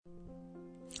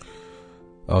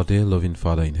Our dear loving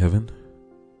Father in heaven,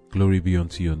 glory be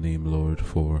unto your name, Lord,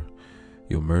 for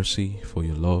your mercy, for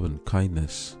your love and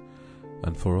kindness,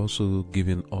 and for also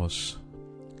giving us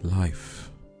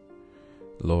life.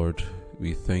 Lord,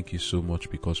 we thank you so much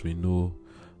because we know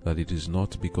that it is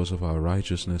not because of our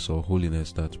righteousness or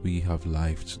holiness that we have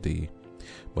life today,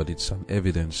 but it's an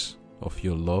evidence of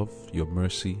your love, your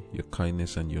mercy, your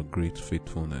kindness, and your great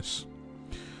faithfulness.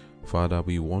 Father,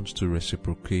 we want to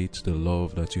reciprocate the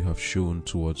love that you have shown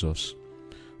towards us,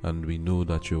 and we know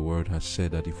that your word has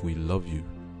said that if we love you,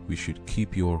 we should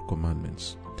keep your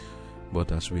commandments.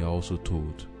 But as we are also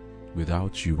told,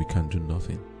 without you we can do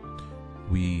nothing.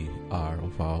 We are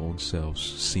of our own selves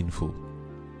sinful.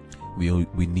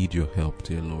 We need your help,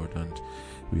 dear Lord, and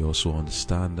we also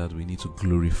understand that we need to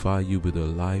glorify you with a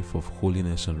life of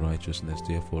holiness and righteousness.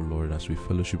 Therefore, Lord, as we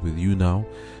fellowship with you now,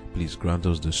 please grant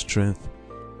us the strength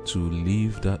to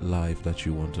live that life that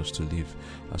you want us to live.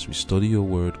 As we study your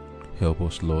word, help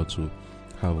us, Lord, to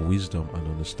have wisdom and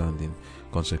understanding.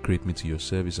 Consecrate me to your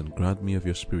service and grant me of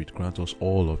your spirit. Grant us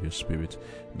all of your spirit,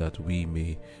 that we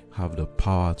may have the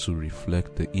power to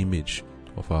reflect the image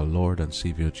of our Lord and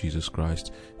Saviour Jesus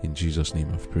Christ. In Jesus'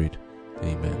 name I've prayed.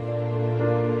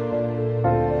 Amen.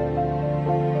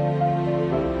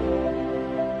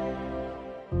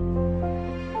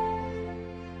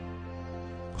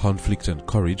 Conflict and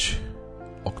Courage,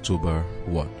 October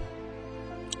 1.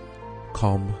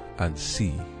 Come and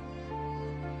see.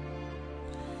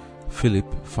 Philip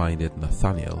findeth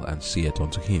Nathanael and saith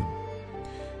unto him,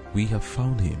 We have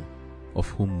found him, of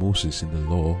whom Moses in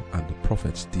the law and the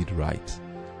prophets did write,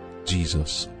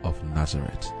 Jesus of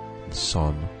Nazareth, the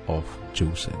son of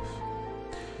Joseph.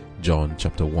 John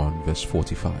chapter 1 verse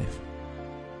 45.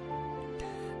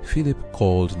 Philip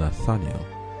called Nathanael.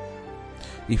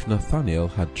 If Nathanael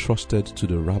had trusted to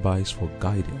the rabbis for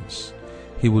guidance,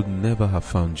 he would never have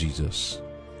found Jesus.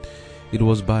 It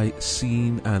was by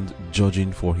seeing and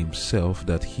judging for himself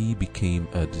that he became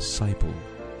a disciple.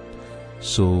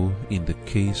 So, in the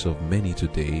case of many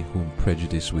today whom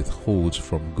prejudice withholds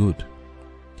from good,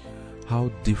 how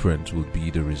different would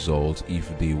be the result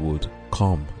if they would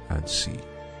come and see.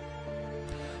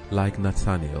 Like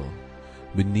Nathanael,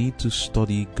 we need to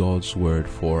study God's word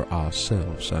for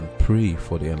ourselves and pray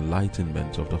for the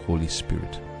enlightenment of the Holy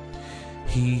Spirit.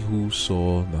 He who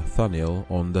saw Nathanael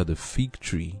under the fig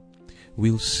tree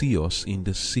will see us in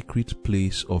the secret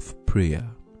place of prayer.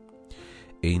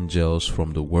 Angels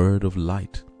from the word of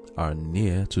light are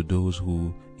near to those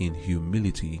who, in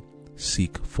humility,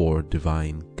 seek for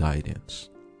divine guidance.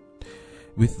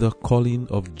 With the calling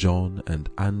of John and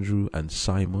Andrew and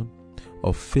Simon,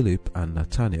 of Philip and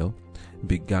Nathanael,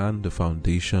 began the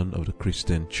foundation of the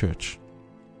Christian church.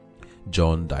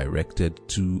 John directed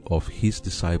 2 of his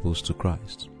disciples to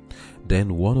Christ.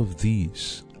 Then one of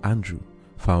these, Andrew,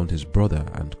 found his brother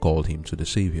and called him to the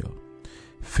Saviour.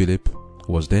 Philip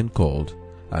was then called,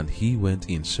 and he went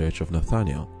in search of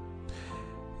Nathanael.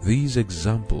 These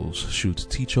examples should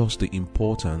teach us the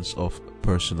importance of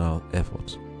personal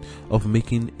effort, of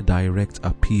making direct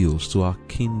appeals to our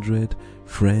kindred,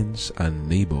 friends, and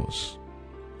neighbors.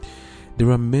 There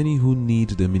are many who need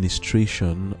the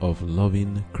ministration of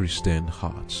loving Christian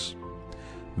hearts.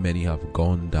 Many have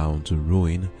gone down to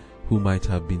ruin who might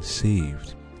have been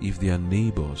saved if their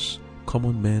neighbors,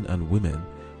 common men and women,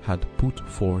 had put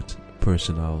forth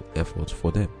personal effort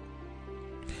for them.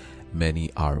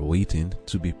 Many are waiting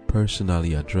to be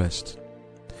personally addressed.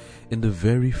 In the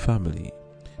very family,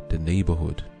 the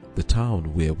neighborhood, the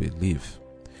town where we live,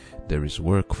 there is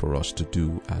work for us to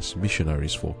do as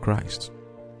missionaries for Christ.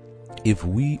 If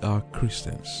we are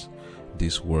Christians,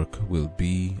 this work will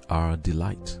be our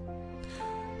delight.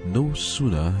 No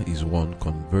sooner is one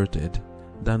converted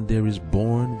than there is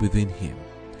born within him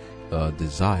a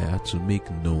desire to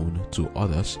make known to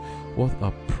others what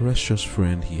a precious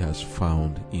friend he has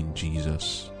found in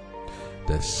Jesus.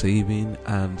 The saving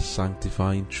and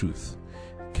sanctifying truth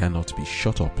cannot be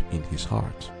shut up in his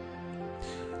heart.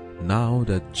 Now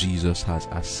that Jesus has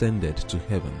ascended to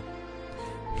heaven,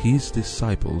 his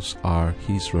disciples are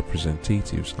his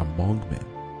representatives among men,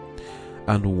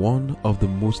 and one of the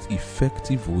most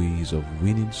effective ways of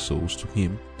winning souls to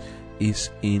him is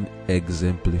in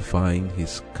exemplifying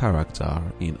his character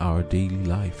in our daily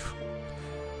life.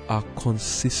 A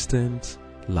consistent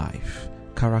life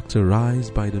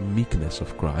characterized by the meekness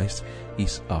of Christ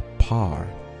is a power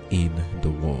in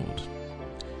the world.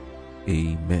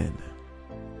 Amen.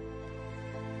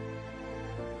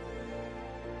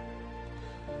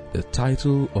 The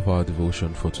title of our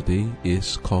devotion for today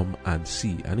is Come and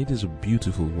See, and it is a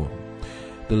beautiful one.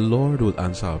 The Lord will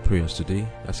answer our prayers today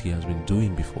as He has been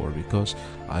doing before, because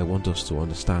I want us to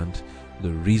understand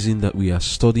The reason that we are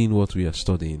studying what we are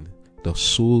studying, the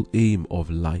sole aim of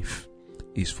life,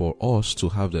 is for us to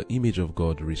have the image of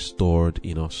God restored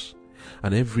in us.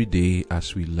 And every day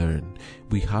as we learn,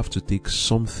 we have to take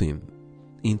something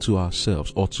into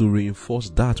ourselves, or to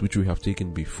reinforce that which we have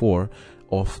taken before,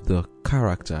 of the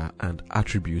character and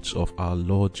attributes of our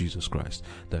Lord Jesus Christ,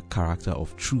 the character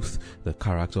of truth, the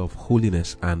character of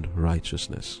holiness and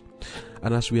righteousness.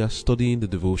 And as we are studying the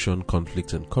devotion,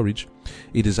 conflict and courage,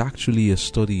 it is actually a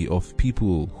study of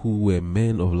people who were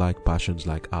men of like passions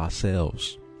like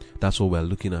ourselves. That's what we're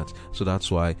looking at. So that's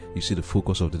why you see the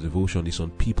focus of the devotion is on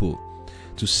people,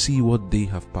 to see what they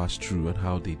have passed through and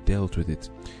how they dealt with it,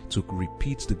 to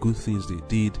repeat the good things they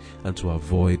did and to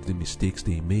avoid the mistakes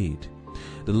they made.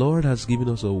 The Lord has given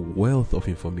us a wealth of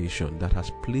information that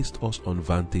has placed us on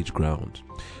vantage ground,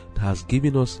 that has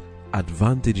given us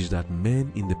advantages that men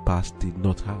in the past did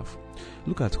not have.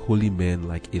 Look at holy men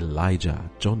like Elijah,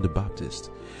 John the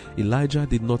Baptist. Elijah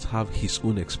did not have his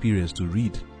own experience to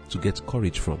read, to get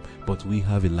courage from, but we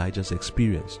have Elijah's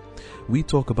experience. We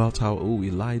talk about how,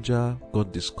 Elijah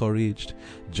got discouraged,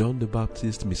 John the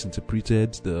Baptist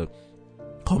misinterpreted the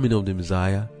coming of the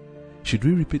Messiah. Should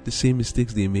we repeat the same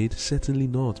mistakes they made? Certainly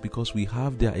not, because we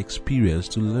have their experience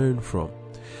to learn from.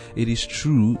 It is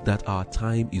true that our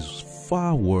time is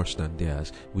far worse than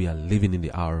theirs. We are living in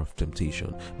the hour of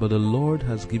temptation, but the Lord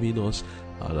has given us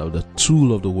the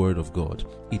tool of the Word of God.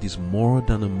 It is more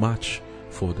than a match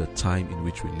for the time in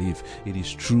which we live. It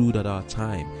is true that our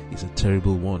time is a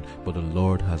terrible one, but the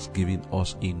Lord has given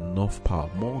us enough power,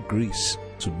 more grace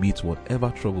to meet whatever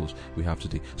troubles we have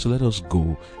today. So let us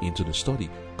go into the study.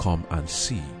 Come and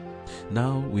see.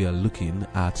 Now we are looking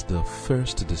at the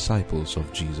first disciples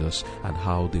of Jesus and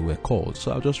how they were called.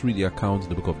 So I'll just read the account in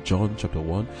the book of John chapter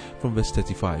 1 from verse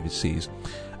 35. It says,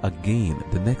 again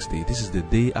the next day, this is the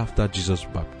day after Jesus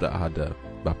had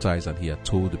baptized and he had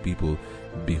told the people,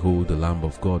 behold the Lamb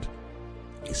of God.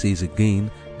 It says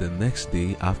again, the next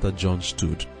day after John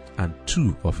stood and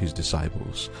 2 of his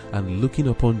disciples, and looking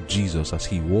upon Jesus as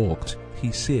he walked,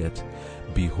 he said,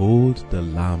 behold the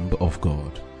Lamb of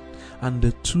God. And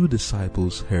the 2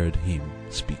 disciples heard him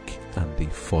speak, and they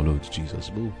followed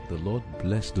Jesus. Oh, the Lord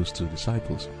bless those 2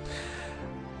 disciples.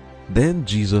 Then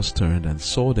Jesus turned and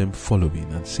saw them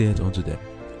following, and said unto them,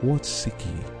 what seek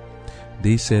ye?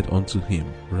 They said unto him,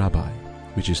 Rabbi,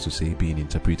 which is to say, being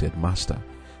interpreted, Master,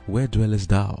 where dwellest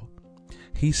thou?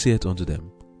 He said unto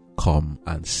them, come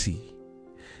and see.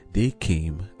 They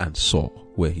came and saw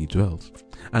where he dwelt,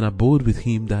 and abode with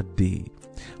him that day,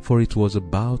 for it was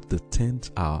about the 10th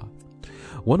hour.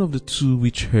 One of the 2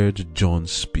 which heard John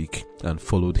speak and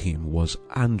followed him was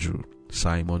Andrew,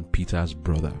 Simon Peter's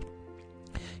brother.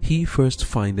 He first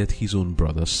findeth his own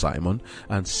brother Simon,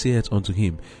 and saith unto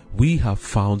him, we have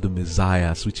found the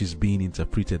Messiah, which is being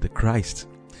interpreted, the Christ.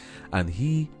 And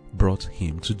he brought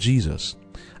him to Jesus.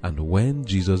 And when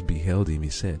Jesus beheld him, he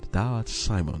said, thou art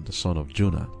Simon, the son of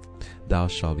Jonah. Thou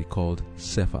shalt be called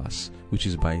Cephas, which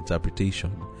is by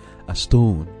interpretation, a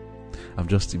stone. I'm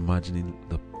just imagining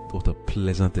what a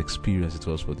pleasant experience it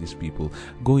was for these people.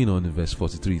 Going on in verse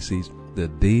 43, it says, the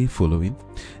day following,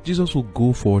 Jesus will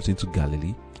go forth into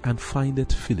Galilee, and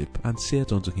findeth Philip, and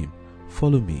saith unto him,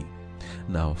 follow me.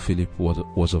 Now Philip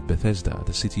was of Bethesda,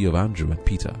 the city of Andrew and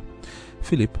Peter.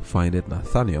 Philip findeth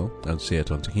Nathanael, and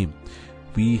saith unto him,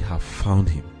 we have found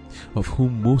him, of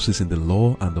whom Moses in the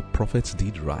law and the prophets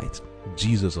did write,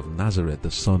 Jesus of Nazareth,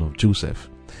 the son of Joseph.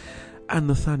 And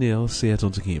Nathanael saith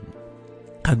unto him,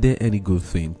 can there any good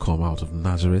thing come out of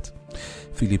Nazareth?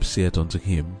 Philip saith unto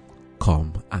him,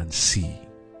 come and see.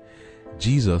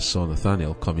 Jesus saw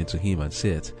Nathanael coming to him, and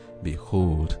said,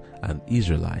 behold, an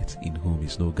Israelite in whom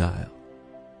is no guile.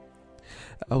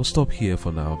 I will stop here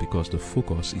for now, because the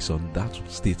focus is on that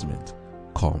statement,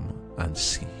 come and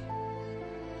see.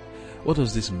 What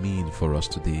does this mean for us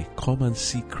today? Come and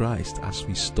see Christ as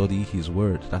we study his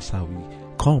word. That's how we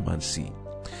come and see.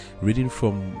 Reading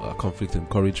from Conflict and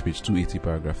Courage, page 280,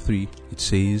 paragraph 3, it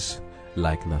says,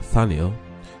 like Nathanael,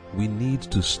 we need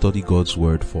to study God's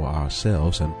word for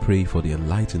ourselves and pray for the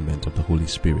enlightenment of the Holy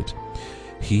Spirit.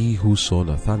 He who saw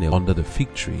Nathanael under the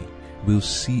fig tree will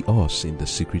see us in the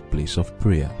secret place of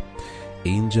prayer.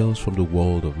 Angels from the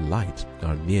world of light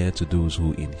are near to those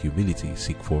who in humility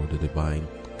seek for the divine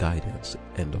guidance.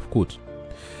 End of quote.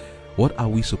 What are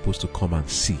we supposed to come and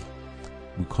see?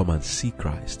 We come and see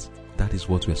Christ. That is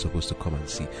what we are supposed to come and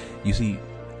see. You see,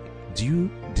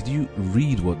 did you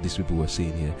read what these people were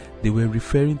saying here? They were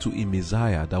referring to a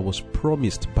Messiah that was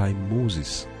promised by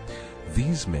Moses.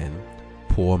 These men,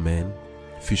 poor men,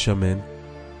 fishermen,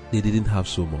 they didn't have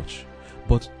so much.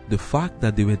 But the fact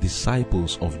that they were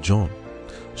disciples of John,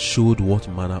 showed what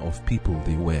manner of people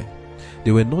they were.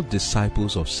 They were not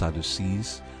disciples of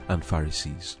Sadducees and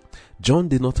Pharisees. John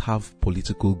did not have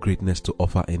political greatness to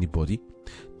offer anybody.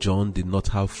 John did not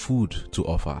have food to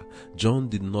offer. John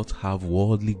did not have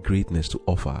worldly greatness to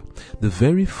offer. The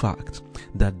very fact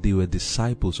that they were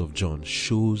disciples of John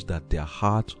shows that their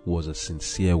heart was a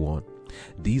sincere one.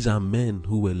 These are men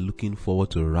who were looking forward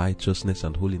to righteousness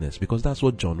and holiness, because that's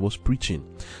what John was preaching.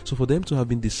 So for them to have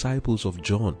been disciples of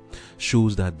John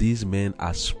shows that these men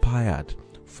aspired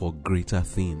for greater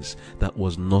things. That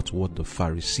was not what the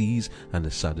Pharisees and the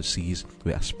Sadducees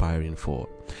were aspiring for.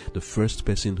 The first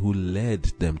person who led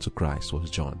them to Christ was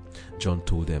John. John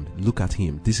told them, look at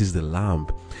him, this is the Lamb.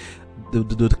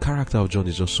 The character of John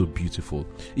is just so beautiful.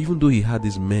 Even though he had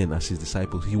these men as his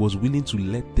disciples, he was willing to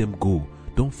let them go.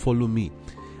 Don't follow me.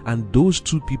 And those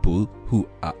two people,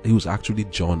 it was actually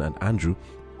John and Andrew,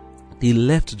 they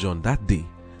left John that day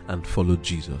and followed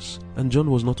Jesus. And John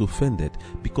was not offended,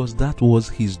 because that was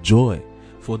his joy,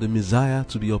 for the Messiah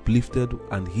to be uplifted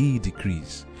and he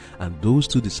decrease. And those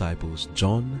two disciples,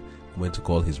 John went to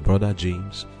call his brother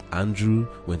James, Andrew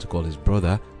went to call his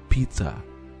brother Peter,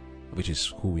 which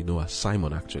is who we know as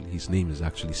Simon actually. His name is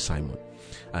actually Simon.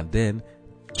 And then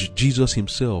Jesus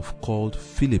himself called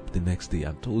Philip the next day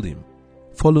and told him,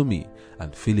 follow me.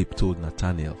 And Philip told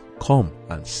Nathanael, come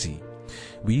and see.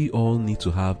 We all need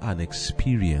to have an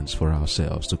experience for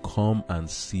ourselves to come and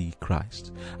see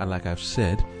Christ. And like I've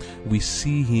said, we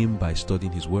see him by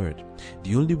studying his word.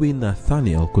 The only way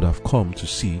Nathanael could have come to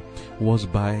see was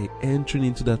by entering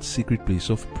into that secret place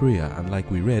of prayer. And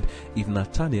like we read, if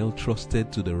Nathanael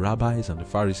trusted to the rabbis and the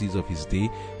Pharisees of his day,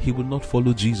 he would not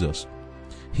follow Jesus.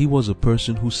 He was a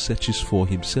person who searches for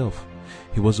himself.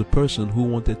 He was a person who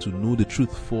wanted to know the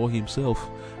truth for himself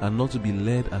and not to be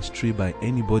led astray by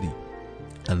anybody.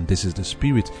 And this is the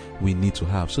spirit we need to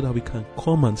have so that we can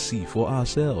come and see for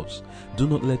ourselves. Do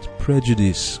not let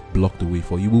prejudice block the way,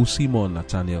 for you will see more on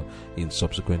Nathanael in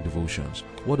subsequent devotions.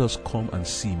 What does come and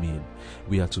see mean?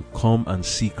 We are to come and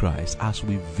see Christ as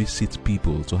we visit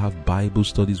people, to have Bible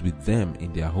studies with them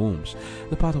in their homes.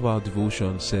 The part of our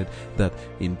devotion said that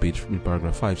in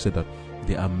paragraph 5 said that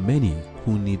there are many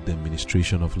who need the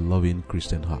ministration of loving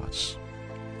Christian hearts.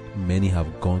 Many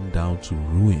have gone down to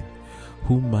ruin,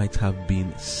 who might have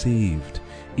been saved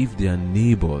if their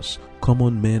neighbors,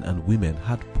 common men and women,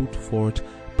 had put forth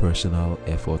personal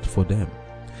effort for them.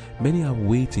 Many are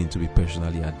waiting to be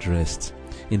personally addressed.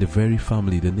 In the very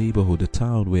family, the neighborhood, the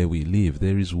town where we live,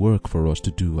 there is work for us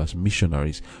to do as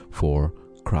missionaries for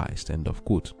Christ. End of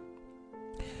quote.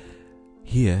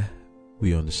 Here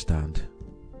we understand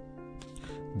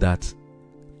that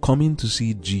coming to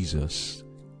see Jesus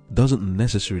doesn't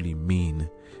necessarily mean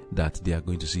that they are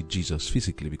going to see Jesus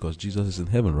physically, because Jesus is in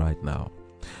heaven right now.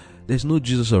 There's no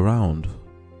Jesus around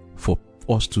for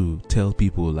us to tell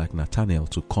people like Nathanael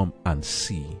to come and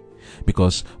see.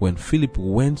 Because when Philip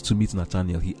went to meet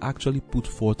Nathanael, he actually put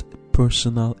forth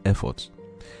personal effort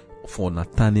for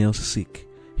Nathanael's sake.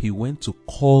 He went to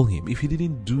call him. If he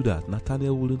didn't do that,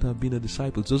 Nathanael wouldn't have been a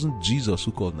disciple. It wasn't Jesus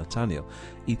who called Nathanael.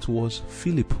 It was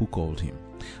Philip who called him.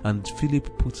 And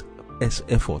Philip put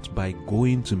effort by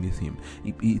going to meet him.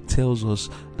 It tells us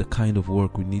the kind of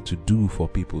work we need to do for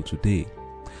people today.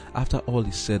 After all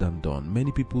is said and done,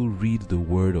 many people read the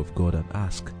word of God and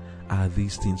ask, are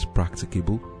these things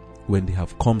practicable when they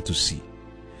have come to see?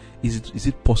 Is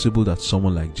it possible that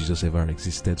someone like Jesus ever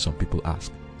existed? Some people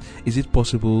ask. Is it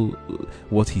possible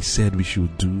what he said we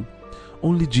should do?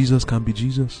 Only Jesus can be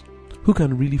Jesus. Who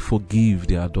can really forgive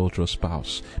their adulterous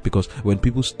spouse? Because when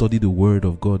people study the word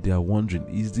of God, they are wondering,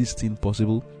 is this thing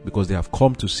possible? Because they have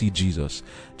come to see Jesus.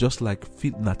 Just like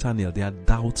Nathanael, they are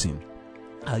doubting.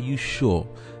 Are you sure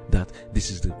that this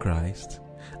is the Christ?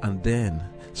 And then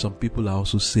some people are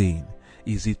also saying,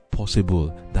 is it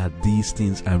possible that these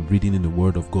things I'm reading in the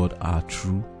word of God are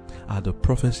true? Are the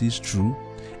prophecies true?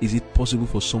 Is it possible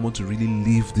for someone to really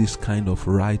live this kind of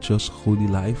righteous, holy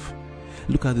life?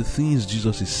 Look at the things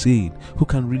Jesus is saying. Who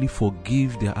can really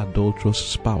forgive their adulterous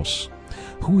spouse?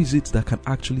 Who is it that can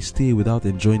actually stay without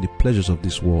enjoying the pleasures of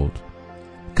this world?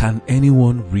 Can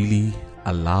anyone really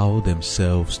allow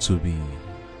themselves to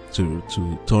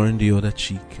turn the other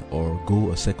cheek or go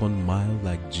a second mile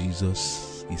like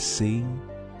Jesus is saying?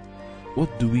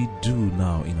 What do we do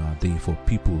now in our day for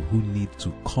people who need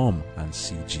to come and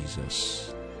see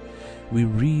Jesus? We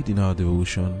read in our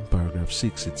devotion, paragraph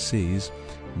 6, it says,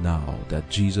 now that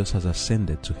Jesus has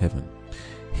ascended to heaven,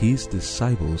 his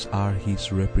disciples are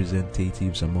his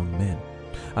representatives among men,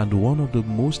 and one of the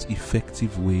most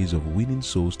effective ways of winning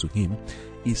souls to him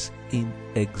is in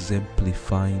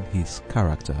exemplifying his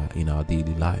character in our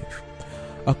daily life.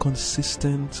 A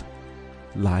consistent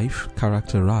life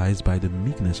characterized by the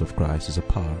meekness of Christ is a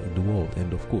power in the world.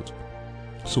 End of quote.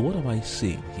 So what am I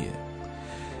saying here?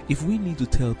 If we need to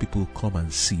tell people come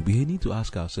and see, we need to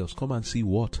ask ourselves, come and see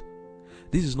what?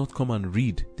 This is not come and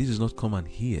read. This is not come and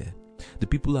hear. The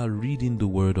people are reading the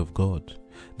word of God.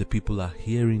 The people are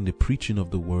hearing the preaching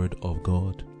of the word of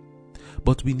God.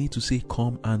 But we need to say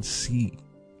come and see.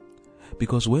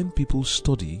 Because when people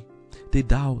study, they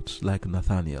doubt, like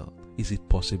Nathanael. Is it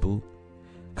possible?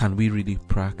 Can we really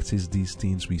practice these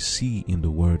things we see in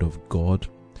the word of God?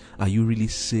 Are you really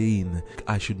saying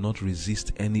I should not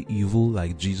resist any evil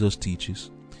like Jesus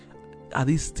teaches? Are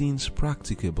these things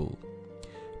practicable?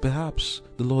 Perhaps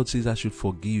the Lord says I should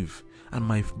forgive, and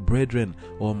my brethren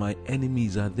or my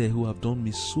enemies are there who have done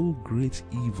me so great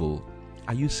evil.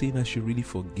 Are you saying I should really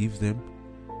forgive them?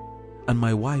 And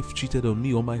my wife cheated on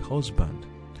me, or my husband.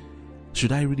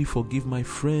 Should I really forgive? My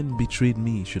friend betrayed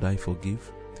me. Should I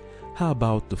forgive? How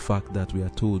about the fact that we are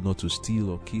told not to steal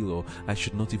or kill, or I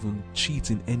should not even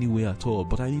cheat in any way at all,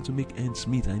 but I need to make ends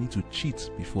meet. I need to cheat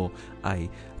before I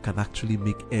can actually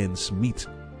make ends meet.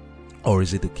 Or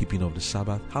is it the keeping of the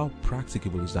Sabbath? How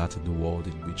practicable is that in the world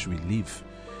in which we live?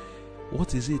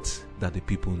 What is it that the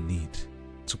people need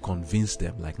to convince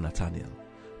them, like Nathanael?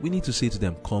 We need to say to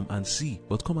them, come and see.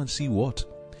 But come and see what?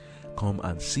 Come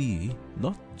and see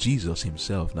not Jesus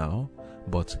himself now,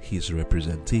 but his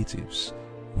representatives.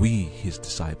 We, his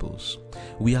disciples.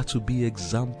 We are to be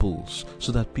examples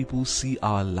so that people see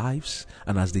our lives,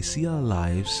 and as they see our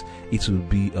lives, it will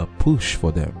be a push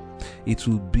for them. It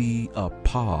will be a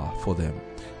power for them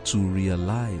to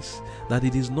realize that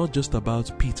it is not just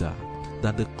about Peter,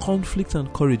 that the conflict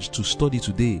and courage to study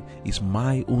today is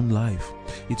my own life.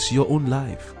 It's your own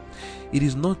life. It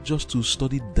is not just to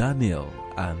study Daniel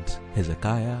and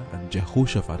Hezekiah and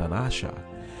Jehoshaphat and Asher.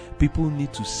 People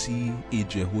need to see a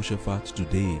Jehoshaphat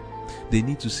today. They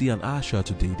need to see an Asher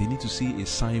today. They need to see a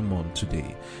Simon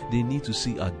today. They need to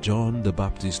see a John the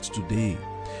Baptist today.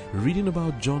 Reading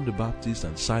about John the Baptist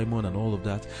and Simon and all of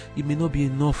that, it may not be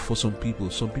enough for some people.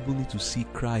 Some people need to see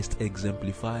Christ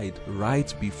exemplified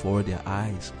right before their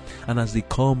eyes. And as they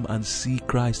come and see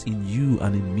Christ in you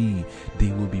and in me,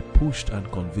 they will be pushed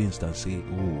and convinced and say,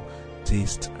 oh,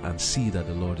 taste and see that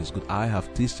the Lord is good. I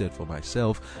have tasted for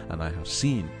myself and I have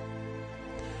seen.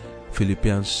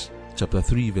 Philippians chapter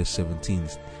 3 verse 17.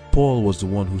 Paul was the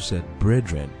one who said,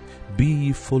 brethren, be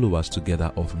ye followers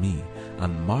together of me,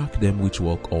 and mark them which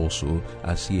walk also,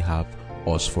 as ye have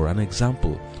us for an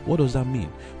example. What does that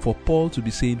mean? For Paul to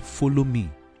be saying, follow me,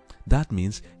 that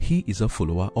means he is a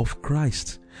follower of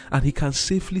Christ. And he can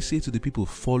safely say to the people,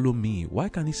 follow me. Why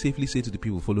can he safely say to the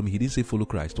people, follow me? He didn't say follow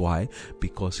Christ. Why?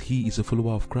 Because he is a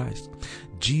follower of Christ.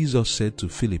 Jesus said to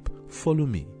Philip, follow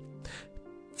me.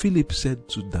 Philip said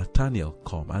to Nathanael,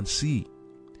 come and see.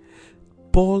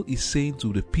 Paul is saying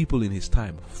to the people in his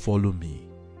time, follow me.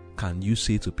 Can you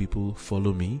say to people,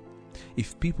 follow me?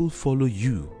 If people follow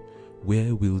you,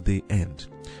 where will they end?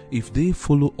 If they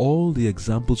follow all the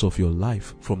examples of your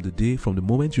life from the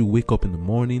moment you wake up in the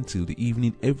morning till the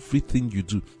evening, everything you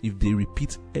do, if they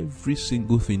repeat every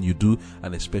single thing you do,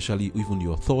 and especially even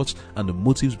your thoughts and the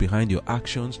motives behind your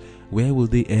actions, where will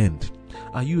they end?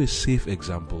 Are you a safe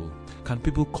example? Can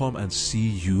people come and see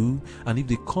you? And if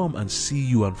they come and see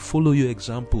you and follow your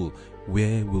example,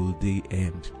 where will they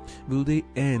end? Will they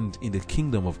end in the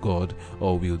kingdom of God,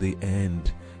 or will they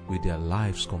end with their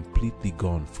lives completely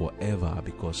gone forever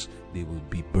because they will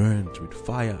be burned with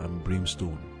fire and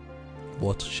brimstone?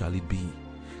 What shall it be?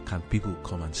 Can people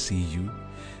come and see you?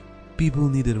 People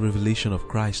need a revelation of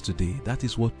Christ today. That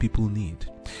is what people need.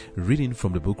 Reading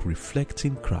from the book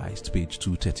Reflecting Christ, page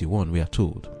 231, we are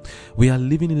told, we are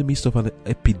living in the midst of an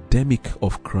epidemic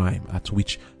of crime at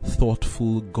which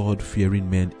thoughtful, God-fearing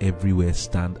men everywhere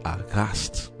stand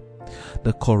aghast.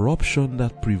 The corruption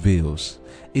that prevails,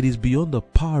 it is beyond the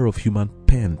power of human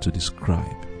pen to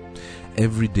describe.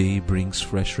 Every day brings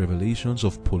fresh revelations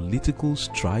of political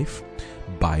strife,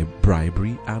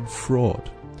 bribery and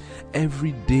fraud.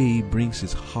 Every day brings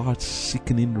its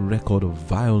heart-sickening record of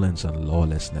violence and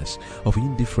lawlessness, of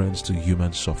indifference to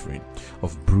human suffering,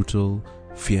 of brutal,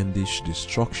 fiendish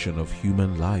destruction of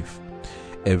human life.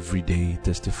 Every day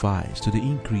testifies to the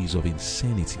increase of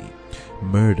insanity,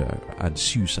 murder, and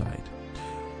suicide.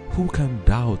 Who can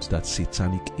doubt that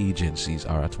satanic agencies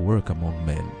are at work among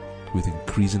men, with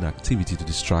increasing activity to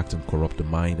distract and corrupt the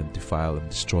mind and defile and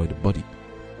destroy the body?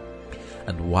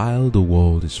 And while the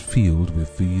world is filled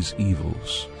with these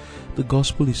evils, the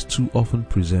gospel is too often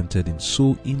presented in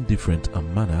so indifferent a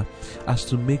manner as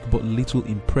to make but little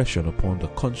impression upon the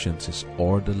consciences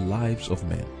or the lives of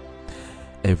men.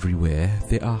 Everywhere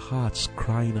there are hearts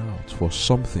crying out for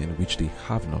something which they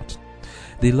have not,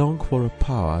 They long for a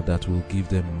power that will give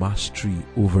them mastery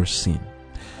over sin,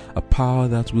 a power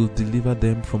that will deliver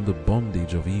them from the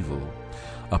bondage of evil,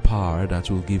 a power that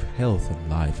will give health and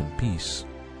life and peace.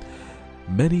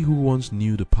 Many who once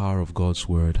knew the power of God's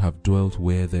word have dwelt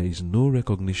where there is no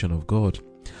recognition of God,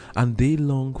 and they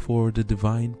long for the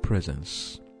divine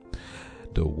presence.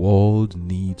 The world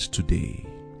needs today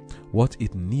what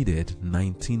it needed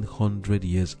 1900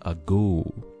 years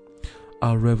ago: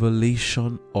 a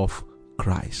revelation of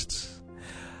Christ.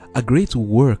 A great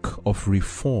work of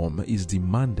reform is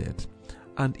demanded,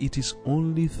 and it is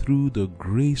only through the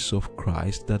grace of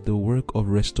Christ that the work of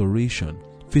restoration,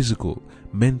 physical,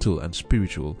 mental, and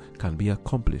spiritual, can be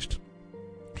accomplished.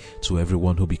 To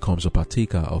everyone who becomes a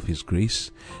partaker of His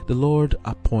grace, the Lord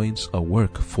appoints a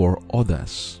work for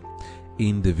others.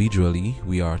 Individually,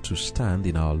 we are to stand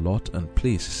in our lot and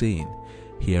place, saying,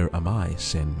 "Here am I,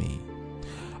 send me."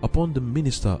 Upon the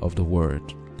minister of the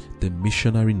word, the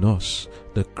missionary nurse,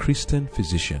 the Christian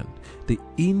physician, the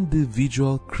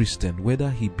individual Christian, whether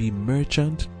he be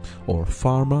merchant or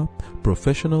farmer,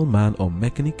 professional man or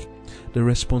mechanic, the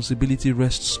responsibility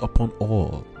rests upon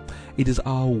all. It is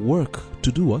our work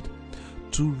to do what?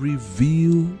 To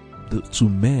reveal to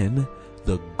men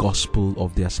the gospel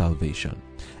of their salvation.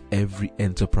 Every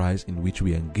enterprise in which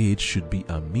we engage should be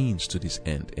a means to this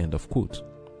end. End of quote.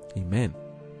 Amen.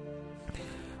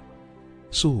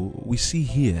 So we see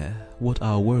here what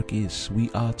our work is. We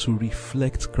are to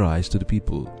reflect Christ to the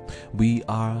people. We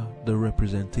are the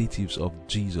representatives of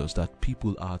Jesus that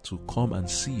people are to come and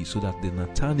see, so that the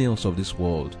Nathanaels of this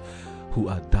world who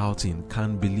are doubting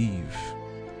can believe.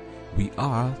 We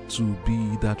are to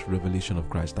be that revelation of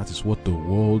Christ. That is what the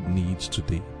world needs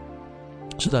today,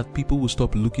 so that people will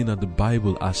stop looking at the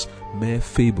Bible as mere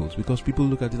fables, because people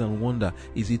look at it and wonder,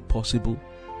 is it possible?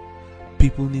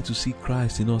 People need to see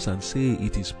Christ in us and say,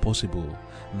 it is possible.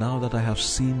 Now that I have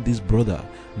seen this brother,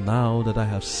 now that I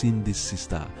have seen this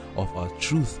sister of our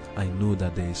truth, I know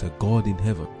that there is a God in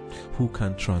heaven who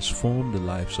can transform the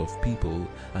lives of people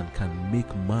and can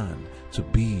make man to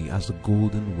be as the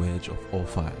golden wedge of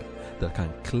Ophir, that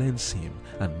can cleanse him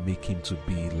and make him to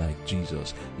be like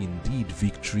Jesus. Indeed,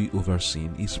 victory over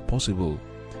sin is possible.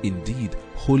 Indeed,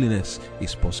 holiness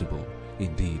is possible.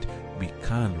 Indeed, we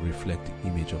can reflect the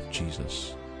image of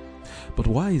Jesus. But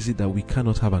why is it that we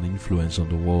cannot have an influence on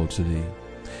the world today?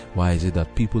 Why is it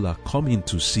that people are coming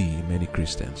to see many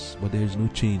Christians, but there is no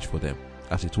change for them,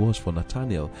 as it was for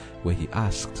Nathanael, where he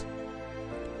asked?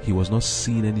 He was not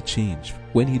seeing any change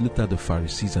when he looked at the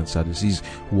Pharisees and Sadducees.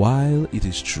 While it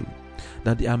is true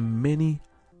that there are many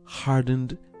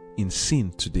hardened in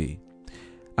sin today,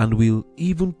 and will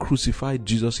even crucify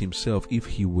Jesus himself if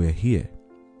he were here,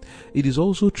 it is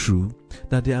also true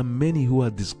that there are many who are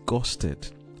disgusted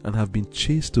and have been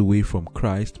chased away from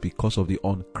Christ because of the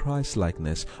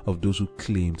unChristlikeness of those who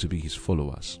claim to be his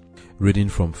followers. Reading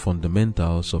from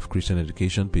Fundamentals of Christian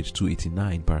Education, page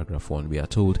 289, paragraph 1, we are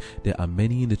told there are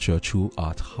many in the church who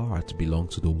at heart belong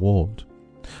to the world.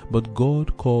 But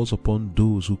God calls upon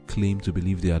those who claim to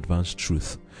believe the advanced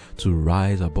truth to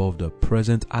rise above the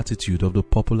present attitude of the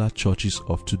popular churches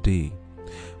of today.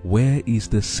 Where is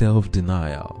the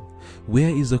self-denial? Where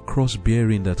is the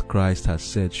cross-bearing that Christ has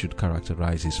said should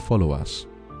characterize his followers?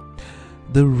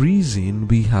 The reason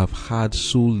we have had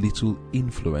so little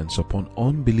influence upon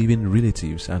unbelieving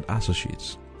relatives and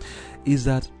associates is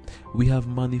that we have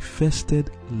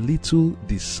manifested little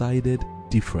decided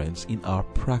difference in our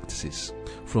practices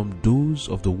from those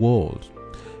of the world.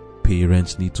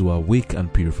 Parents need to awake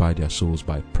and purify their souls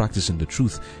by practicing the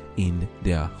truth in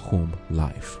their home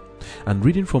life. And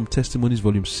reading from Testimonies,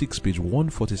 volume 6, page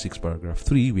 146, paragraph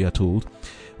 3, we are told,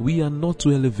 we are not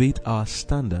to elevate our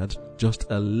standard just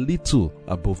a little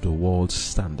above the world's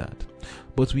standard,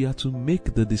 but we are to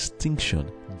make the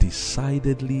distinction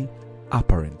decidedly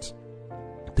apparent.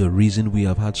 The reason we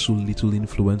have had so little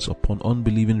influence upon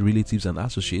unbelieving relatives and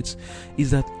associates is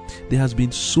that there has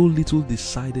been so little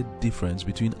decided difference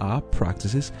between our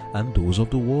practices and those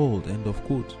of the world. End of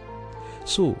quote.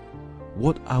 So,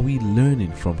 what are we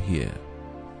learning from here?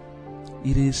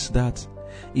 It is that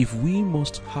if we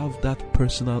must have that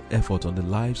personal effort on the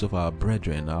lives of our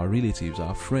brethren, our relatives,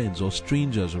 our friends or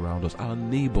strangers around us, our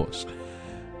neighbors,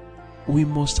 we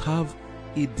must have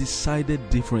a decided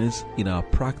difference in our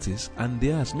practice and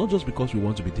theirs, not just because we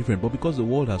want to be different, but because the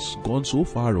world has gone so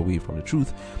far away from the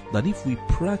truth that if we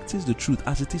practice the truth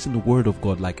as it is in the Word of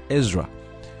God, like Ezra,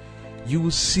 you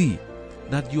will see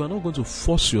that you are not going to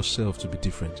force yourself to be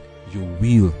different. You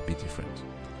will be different.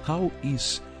 How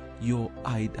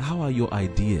are your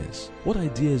ideas? What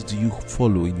ideas do you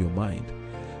follow in your mind?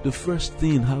 The first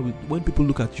thing, when people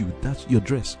look at you, that's your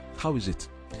dress. How is it?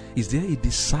 Is there a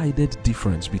decided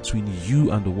difference between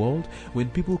you and the world? When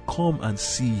people come and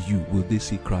see you, will they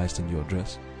see Christ in your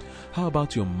dress? How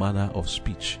about your manner of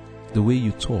speech, the way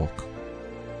you talk?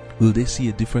 Will they see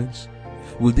a difference?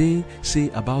 Will they say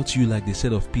about you like they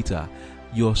said of Peter,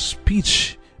 your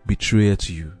speech betrayeth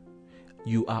you?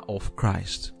 You are of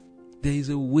Christ. There is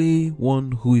a way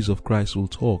one who is of Christ will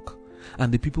talk.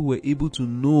 And the people were able to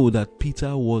know that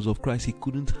Peter was of Christ. He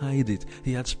couldn't hide it.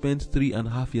 He had spent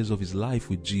 3.5 years of his life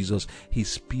with Jesus. His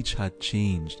speech had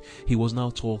changed. He was now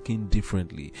talking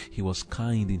differently. He was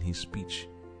kind in his speech.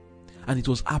 And it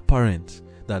was apparent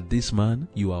that this man,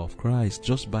 you are of Christ,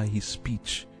 just by his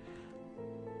speech.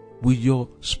 Will your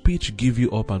speech give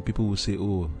you up and people will say,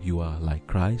 oh, you are like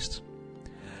Christ?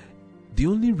 The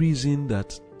only reason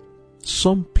that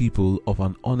some people of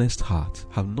an honest heart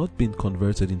have not been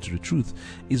converted into the truth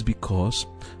is because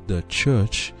the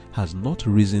church has not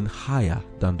risen higher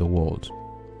than the world.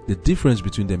 The difference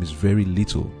between them is very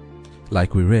little.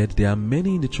 Like we read, there are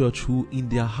many in the church who in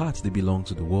their hearts they belong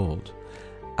to the world.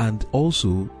 And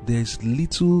also there's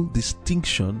little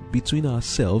distinction between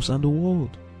ourselves and the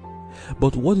world.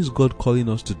 But what is God calling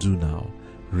us to do now?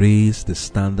 Raise the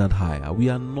standard higher. We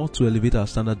are not to elevate our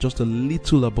standard just a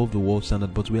little above the world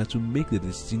standard, but we are to make the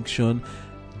distinction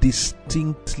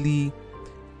distinctly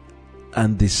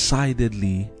and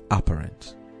decidedly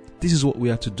apparent. This is what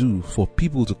we are to do for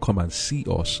people to come and see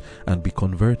us and be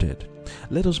converted.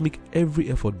 Let us make every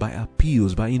effort by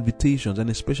appeals, by invitations, and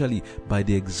especially by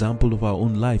the example of our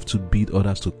own life to bid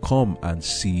others to come and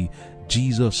see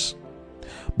Jesus.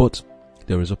 But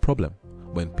there is a problem.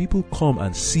 When people come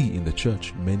and see in the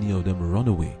church, many of them run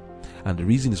away. And the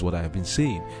reason is what I have been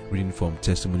saying. Reading from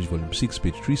Testimonies volume 6,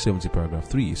 page 370, paragraph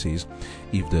 3, it says,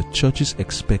 if the churches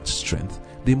expect strength,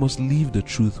 they must leave the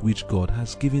truth which God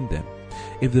has given them.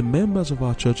 If the members of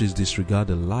our churches disregard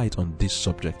the light on this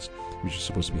subject, which is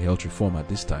supposed to be health reform at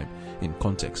this time, in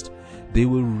context, they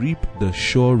will reap the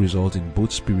sure result in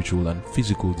both spiritual and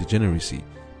physical degeneracy.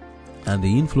 And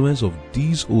the influence of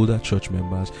these older church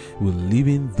members will live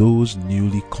in those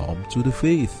newly come to the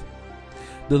faith.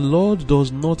 The Lord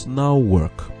does not now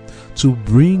work to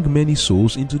bring many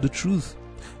souls into the truth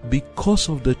because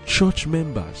of the church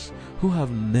members who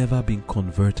have never been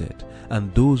converted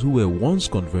and those who were once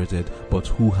converted but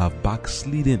who have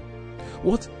backslidden.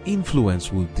 What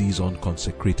influence will these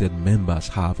unconsecrated members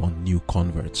have on new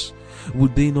converts?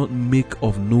 Would they not make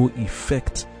of no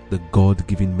effect the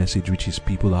God-given message which his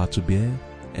people are to bear?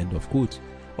 End of quote.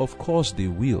 Of course they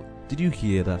will. Did you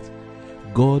hear that?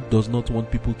 God does not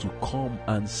want people to come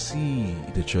and see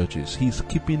the churches. He's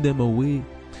keeping them away.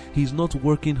 He's not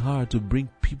working hard to bring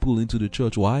people into the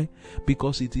church. Why?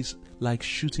 Because it is like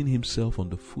shooting himself on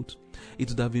the foot. It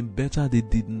would have been better they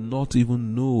did not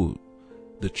even know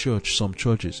the church, some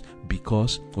churches,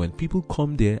 because when people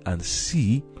come there and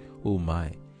see, oh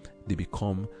my, they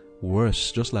become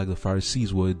worse, just like the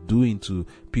Pharisees were doing to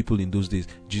people in those days.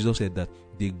 Jesus said that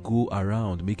they go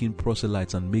around making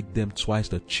proselytes and make them twice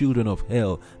the children of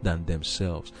hell than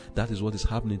themselves. That is what is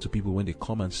happening to people when they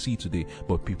come and see today.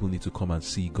 But people need to come and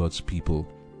see God's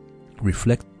people.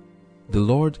 Reflect. The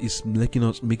Lord is making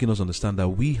us understand that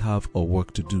we have a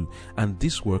work to do. And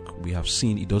this work we have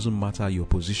seen, it doesn't matter your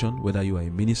position, whether you are a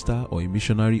minister or a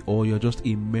missionary or you're just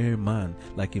a mere man,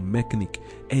 like a mechanic.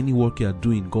 Any work you are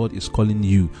doing, God is calling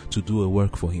you to do a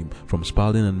work for him. From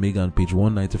Spalding and Megan, page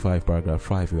 195, paragraph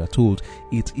 5, we are told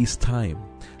it is time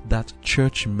that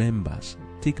church members,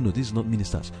 take note, this is not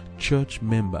ministers, church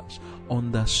members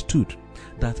understood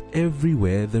that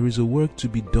everywhere there is a work to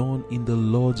be done in the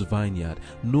Lord's vineyard.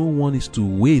 No one is to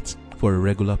wait for a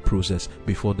regular process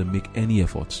before they make any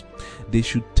efforts. They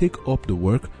should take up the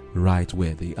work right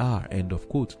where they are. End of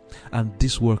quote. And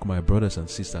this work, my brothers and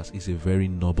sisters, is a very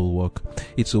noble work.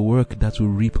 It's a work that will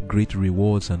reap great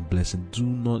rewards and blessings. Do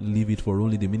not leave it for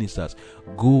only the ministers.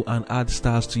 Go and add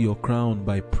stars to your crown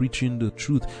by preaching the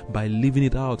truth, by living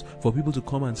it out for people to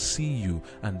come and see you,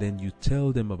 and then you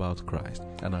tell them about Christ.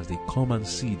 And as they come and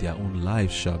see, their own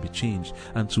lives shall be changed.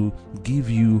 And to give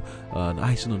you an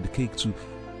icing on the cake, to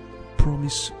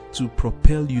promise to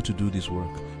propel you to do this work,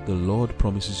 the Lord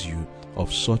promises you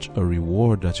of such a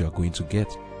reward that you are going to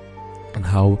get, and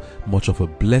how much of a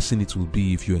blessing it will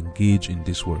be if you engage in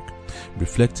this work.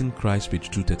 Reflecting Christ, page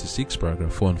 236,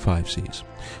 paragraph 4 and 5 says,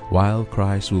 while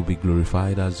Christ will be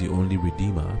glorified as the only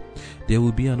Redeemer, there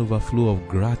will be an overflow of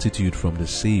gratitude from the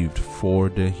saved for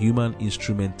the human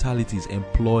instrumentalities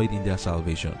employed in their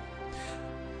salvation.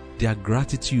 Their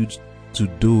gratitude to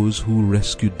those who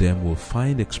rescued them will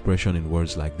find expression in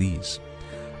words like these: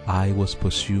 I was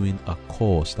pursuing a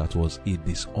cause that was a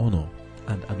dishonor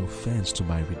and an offense to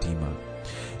my Redeemer.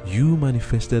 You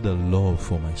manifested a love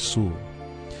for my soul.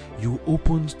 You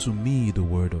opened to me the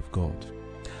word of God.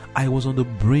 I was on the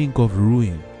brink of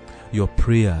ruin. Your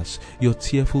prayers, your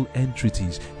tearful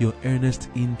entreaties, your earnest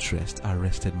interest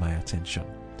arrested my attention.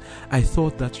 I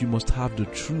thought that you must have the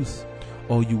truth,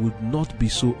 or you would not be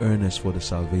so earnest for the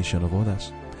salvation of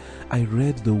others. I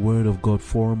read the word of God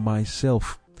for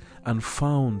myself and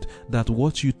found that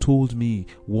what you told me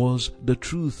was the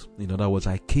truth. In other words,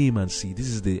 I came and see.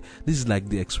 This is like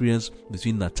the experience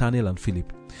between Nathanael and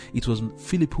Philip. It was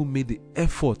Philip who made the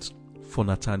effort for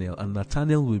Nathanael, and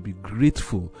Nathanael will be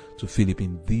grateful to Philip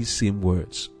in these same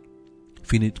words.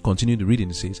 Philip, continue the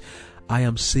reading, it says, I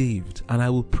am saved, and I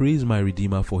will praise my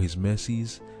Redeemer for his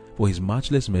mercies, for his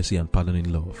matchless mercy and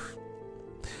pardoning love.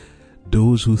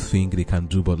 Those who think they can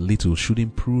do but little should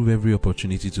improve every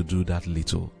opportunity to do that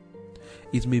little.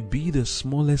 It may be the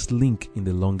smallest link in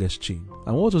the longest chain.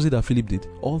 And what was it that Philip did?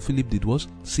 All Philip did was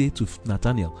say to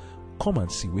Nathanael, come and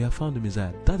see, we have found the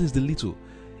Messiah. That is the little.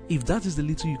 If that is the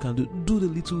little you can do the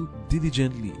little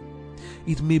diligently.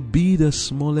 It may be the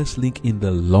smallest link in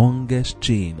the longest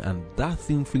chain, and that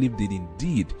thing Philip did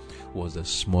indeed was the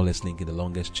smallest link in the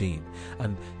longest chain.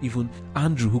 And even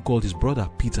Andrew, who called his brother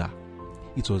Peter,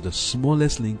 it was the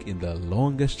smallest link in the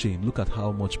longest chain. Look at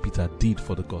how much Peter did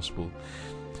for the gospel.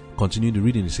 Continuing the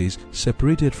reading, it says,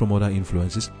 separated from other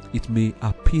influences, it may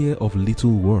appear of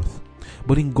little worth.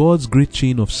 But in God's great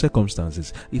chain of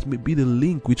circumstances, it may be the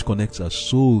link which connects a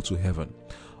soul to heaven.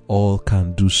 All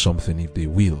can do something if they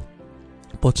will.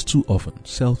 But too often,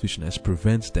 selfishness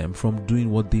prevents them from doing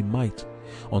what they might,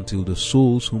 until the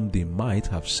souls whom they might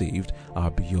have saved are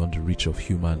beyond the reach of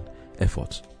human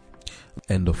effort.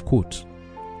 End of quote.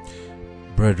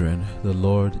 Brethren, the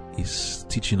Lord is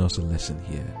teaching us a lesson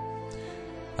here.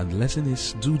 And the lesson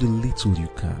is, do the little you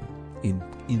can in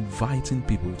inviting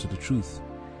people to the truth.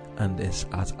 And as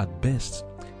at best,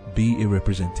 be a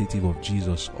representative of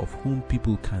Jesus, of whom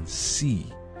people can see.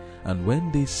 And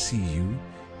when they see you,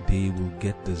 they will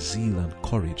get the zeal and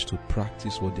courage to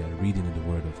practice what they are reading in the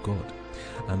Word of God.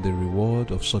 And the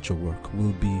reward of such a work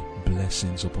will be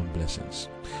blessings upon blessings.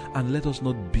 And let us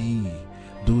not be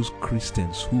those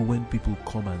Christians who, when people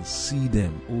come and see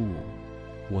them,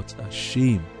 oh, what a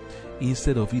shame.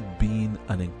 Instead of it being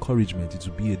an encouragement, it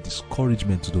will be a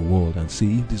discouragement to the world, and say,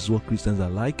 if this is what Christians are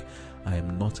like, I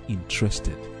am not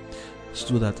interested.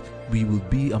 So that we will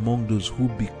be among those who,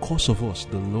 because of us,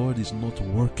 the Lord is not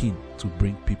working to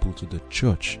bring people to the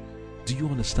church. Do you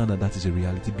understand that that is a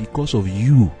reality? Because of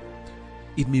you.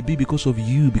 It may be because of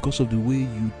you, because of the way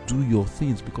you do your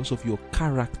things, because of your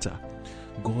character.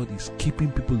 God is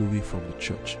keeping people away from the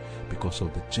church because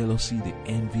of the jealousy, the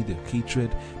envy, the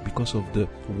hatred, because of the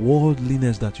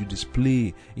worldliness that you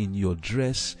display in your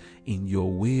dress, in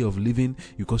your way of living,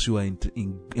 because you are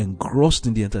engrossed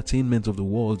in the entertainment of the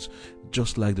world,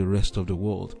 just like the rest of the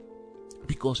world.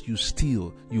 Because you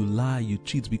steal, you lie, you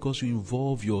cheat, because you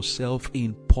involve yourself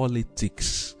in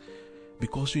politics.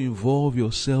 Because you involve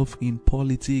yourself in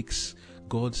politics,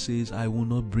 God says, I will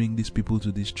not bring these people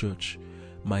to this church.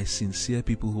 My sincere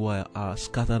people who are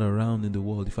scattered around in the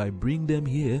world, if I bring them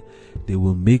here, they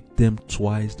will make them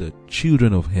twice the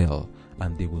children of hell,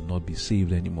 and they will not be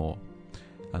saved anymore.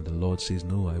 And the Lord says,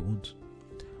 no, I won't.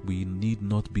 We need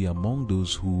not be among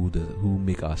those who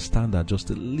make our standard just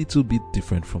a little bit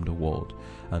different from the world.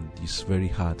 And it's very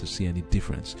hard to see any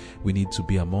difference. We need to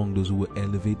be among those who will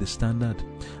elevate the standard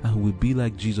and who will be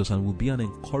like Jesus and will be an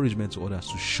encouragement to others,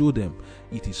 to show them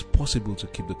it is possible to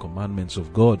keep the commandments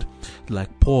of God.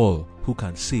 Like Paul, who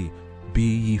can say, be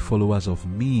ye followers of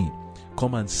me.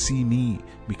 Come and see me.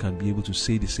 We can be able to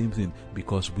say the same thing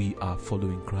because we are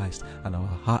following Christ, and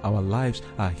our lives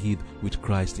are hid with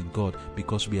Christ in God,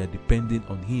 because we are dependent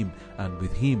on Him, and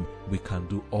with Him we can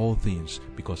do all things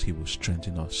because He will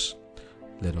strengthen us.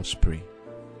 Let us pray.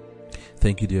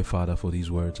 Thank you, dear Father, for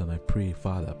these words, and I pray,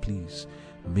 Father, please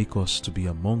make us to be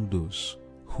among those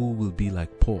who will be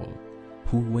like Paul,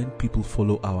 who, when people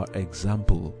follow our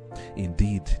example,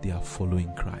 indeed they are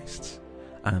following Christ.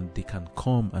 And they can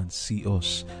come and see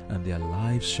us, and their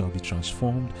lives shall be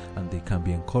transformed, and they can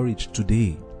be encouraged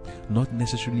today. Not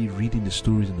necessarily reading the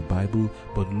stories in the Bible,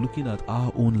 but looking at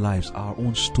our own lives, our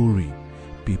own story.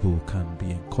 People can be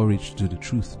encouraged to the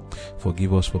truth.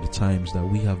 Forgive us for the times that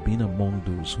we have been among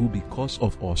those who, because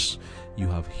of us, you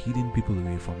have hidden people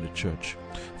away from the church.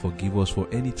 Forgive us for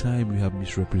any time we have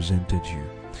misrepresented you.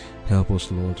 Help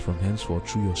us, Lord, from henceforth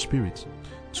through your Spirit,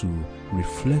 to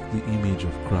reflect the image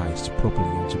of Christ properly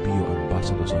and to be your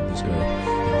ambassadors on